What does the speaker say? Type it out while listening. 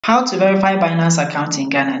How to verify Binance account in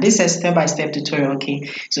Ghana. This is a step-by-step tutorial, okay?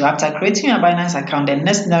 So after creating your Binance account, the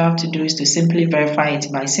next thing I have to do is to simply verify it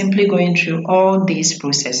by simply going through all these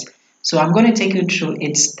process. So I'm going to take you through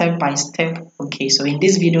it step by step, okay? So in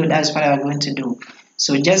this video, that's what I'm going to do.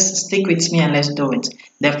 So just stick with me and let's do it.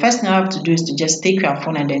 The first thing I have to do is to just take your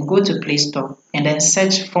phone and then go to Play Store and then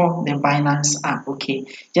search for the Binance app, okay?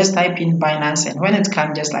 Just type in Binance, and when it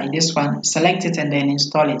comes just like this one, select it and then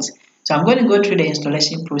install it. So I'm going to go through the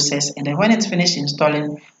installation process, and then when it's finished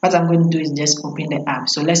installing, what I'm going to do is just open the app.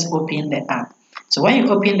 So let's open the app. So when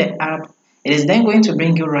you open the app, it is then going to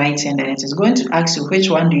bring you right, and then it is going to ask you which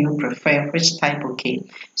one do you prefer, which type, okay?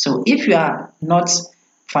 So if you are not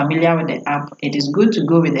familiar with the app, it is good to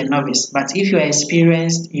go with the novice, but if you are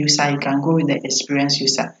experienced user, you can go with the experienced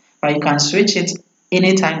user, but you can switch it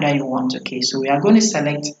anytime that you want, okay? So we are going to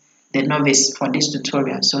select the novice for this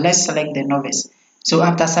tutorial. So let's select the novice. So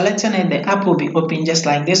after selecting it, the app will be open just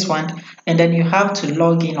like this one, and then you have to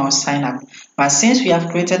log in or sign up. But since we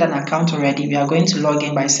have created an account already, we are going to log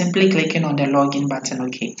in by simply clicking on the login button,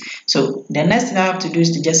 okay? So the next thing I have to do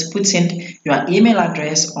is to just put in your email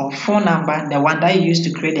address or phone number, the one that you used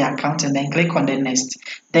to create the account, and then click on the next.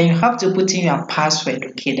 Then you have to put in your password,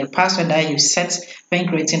 okay? The password that you set when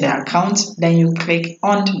creating the account, then you click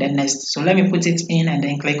on the next. So let me put it in and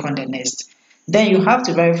then click on the next. Then you have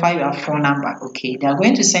to verify your phone number, okay? They are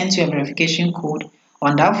going to send you a verification code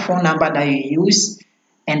on that phone number that you use,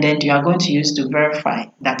 and then you are going to use to verify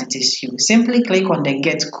that it is you. Simply click on the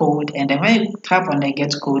get code, and then when you tap on the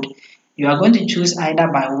get code, you are going to choose either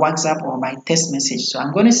by WhatsApp or by text message. So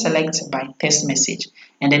I'm going to select by text message,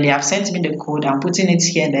 and then they have sent me the code. I'm putting it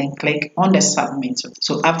here and then click on the submit.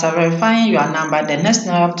 So after verifying your number, the next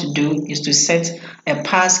thing I have to do is to set a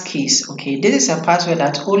pass keys, okay? This is a password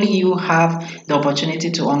that only you have the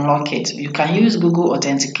opportunity to unlock it. You can use Google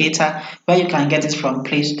Authenticator, where you can get it from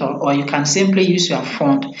Play Store, or you can simply use your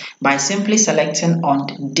phone by simply selecting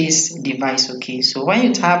on this device, okay? So when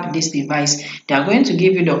you tap this device, they are going to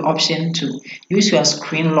give you the option to use your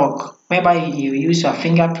screen lock, whereby you use your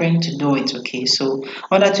fingerprint to do it, okay? So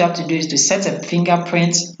all that you have to do is to set a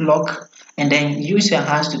fingerprint lock, and then use your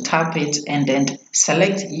hands to tap it, and then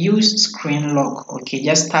select use screen lock, okay?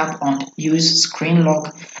 Just tap on use screen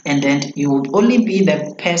lock, and then you would only be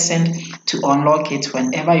the person to unlock it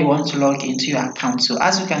whenever you want to log into your account. So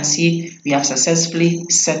as you can see, we have successfully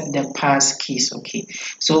set the pass keys, okay?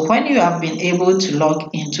 So when you have been able to log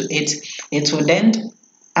into it, it will then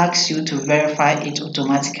ask you to verify it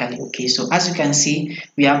automatically, okay? So as you can see,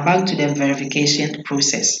 we are back to the verification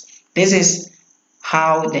process. This is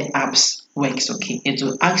how the apps works, okay? It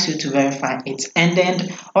will ask you to verify it, and then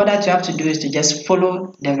all that you have to do is to just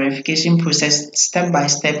follow the verification process step by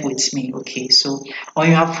step with me, okay? So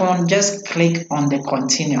on your phone, just click on the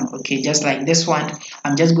continue, okay? Just like this one,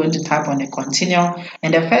 I'm just going to tap on the continue,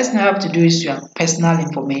 and the first thing I have to do is your personal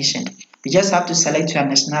information. You just have to select your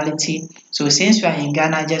nationality. So since you are in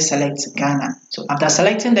Ghana, just select Ghana. So after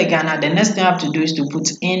selecting the Ghana, the next thing you have to do is to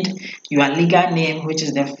put in your legal name, which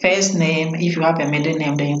is the first name. If you have a middle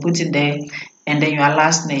name, then you put it there, and then your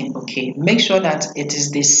last name, okay? Make sure that it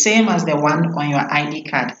is the same as the one on your ID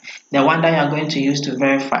card, the one that you are going to use to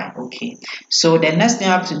verify, okay? So the next thing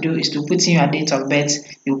you have to do is to put in your date of birth.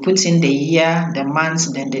 You put in the year, the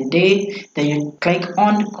month, then the day, then you click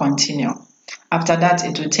on continue. After that,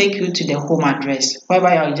 it will take you to the home address,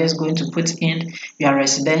 whereby you are just going to put in your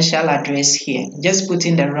residential address here. Just put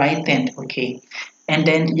in the right thing, okay? And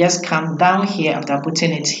then just come down here after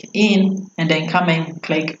putting it in, and then come and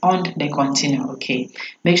click on the continue, okay?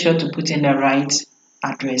 Make sure to put in the right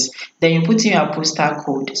address. Then you put in your postal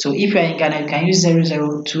code. So if you're in Ghana, you can use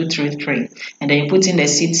 00233, and then you put in the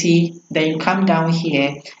city, then you come down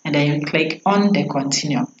here, and then you click on the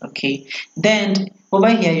continue, okay? Then over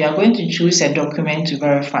here, you are going to choose a document to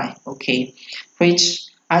verify, okay? Which,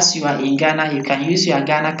 as you are in Ghana, you can use your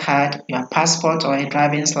Ghana card, your passport, or a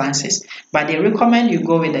driving license. But they recommend you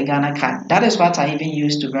go with the Ghana card. That is what I even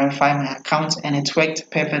used to verify my account, and it worked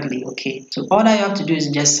perfectly, okay? So all that you have to do is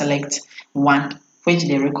just select one, which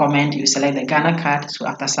they recommend you select the Ghana card. So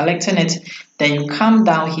after selecting it, then you come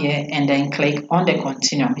down here and then click on the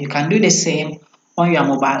continue. You can do the same on your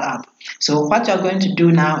mobile app. So what you're going to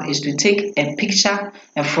do now is to take a picture,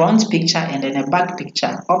 a front picture and then a back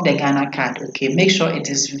picture of the Ghana card, okay? Make sure it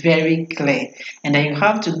is very clear, and then you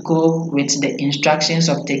have to go with the instructions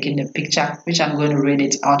of taking the picture, which I'm going to read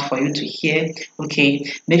it out for you to hear,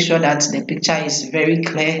 okay? Make sure that the picture is very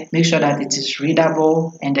clear, make sure that it is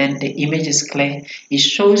readable, and then the image is clear. It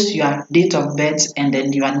shows your date of birth and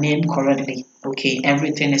then your name correctly, okay?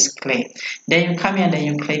 Everything is clear. Then you come here and then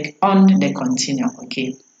you click on the continue,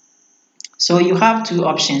 okay? So you have two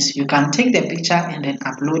options. You can take the picture and then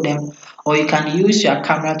upload them, or you can use your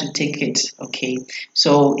camera to take it. Okay,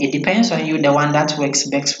 so it depends on you, the one that works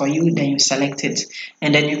best for you, then you select it,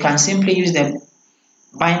 and then you can simply use the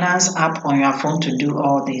Binance app on your phone to do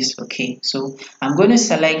all this. Okay, so I'm going to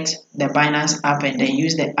select the Binance app and then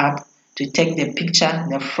use the app to take the picture,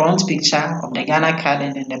 the front picture of the Ghana card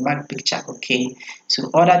and then the back picture. Okay, so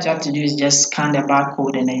all that you have to do is just scan the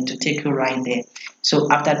barcode and then to take you right there.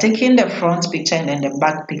 So after taking the front picture and then the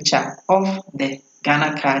back picture of the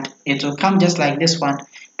Ghana card, it will come just like this one: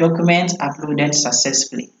 document uploaded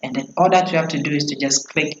successfully. And then all that you have to do is to just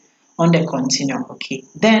click on the continue. Okay,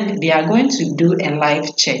 then they are going to do a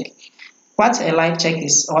live check. What a live check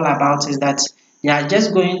is all about is that they are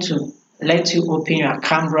just going to let you open your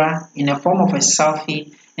camera in the form of a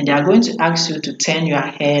selfie, and they are going to ask you to turn your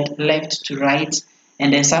head left to right,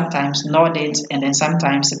 and then sometimes nod it, and then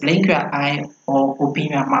sometimes blink your eye or open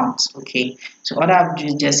your mouth. Okay, so all I have to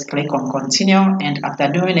do is just click on continue, and after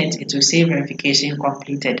doing it, it will say verification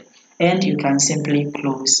completed, and you can simply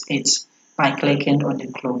close it by clicking on the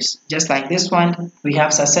close. Just like this one, we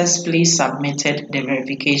have successfully submitted the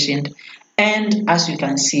verification, and as you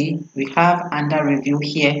can see, we have under review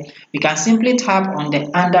here. We can simply tap on the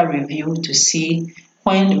under review to see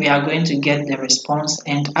when we are going to get the response,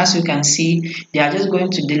 and as you can see, they are just going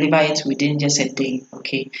to deliver it within just a day.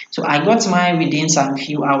 Okay, so I got mine within some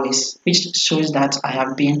few hours, which shows that I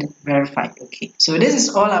have been verified. Okay, so this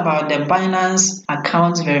is all about the Binance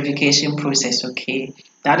account verification process. Okay,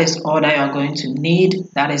 that is all that you are going to need.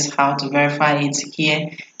 That is how to verify it here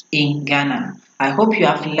in Ghana. I hope you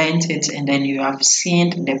have learned it and then you have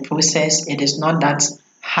seen the process. It is not that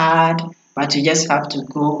hard, but you just have to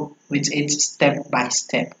go with it step by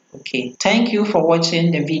step. Okay, thank you for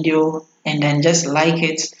watching the video, and then just like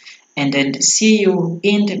it, and then see you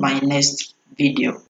in my next video.